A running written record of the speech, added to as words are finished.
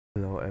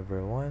Hello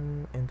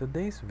everyone, in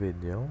today's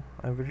video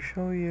I will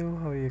show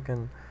you how you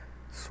can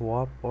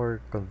swap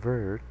or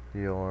convert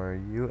your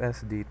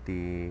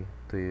USDT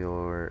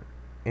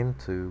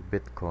into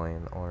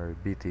Bitcoin or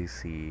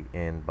BTC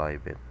in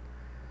Bybit.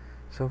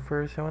 So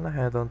first you want to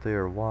head onto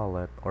your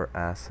wallet or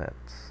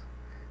assets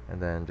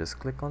and then just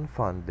click on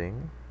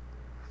funding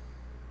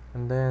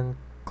and then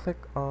click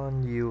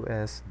on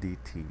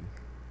USDT.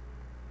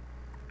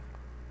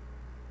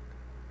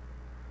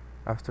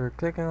 After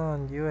clicking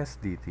on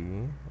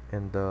USDT,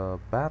 in the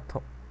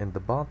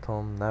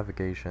bottom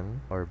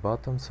navigation or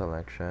bottom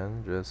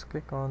selection, just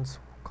click on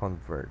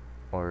convert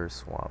or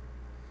swap.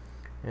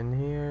 In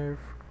here,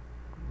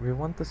 we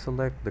want to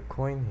select the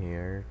coin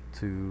here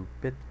to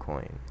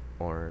Bitcoin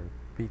or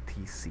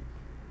BTC.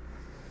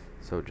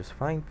 So just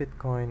find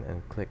Bitcoin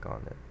and click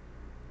on it.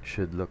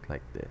 Should look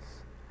like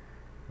this.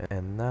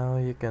 And now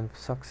you can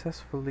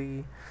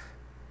successfully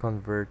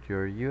convert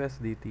your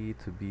USDT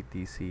to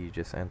BTC.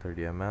 Just enter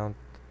the amount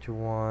that you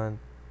want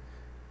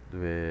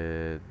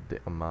with the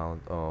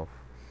amount of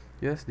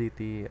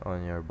USDT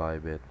on your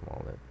Bybit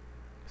wallet.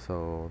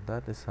 So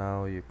that is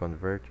how you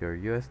convert your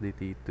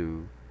USDT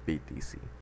to BTC.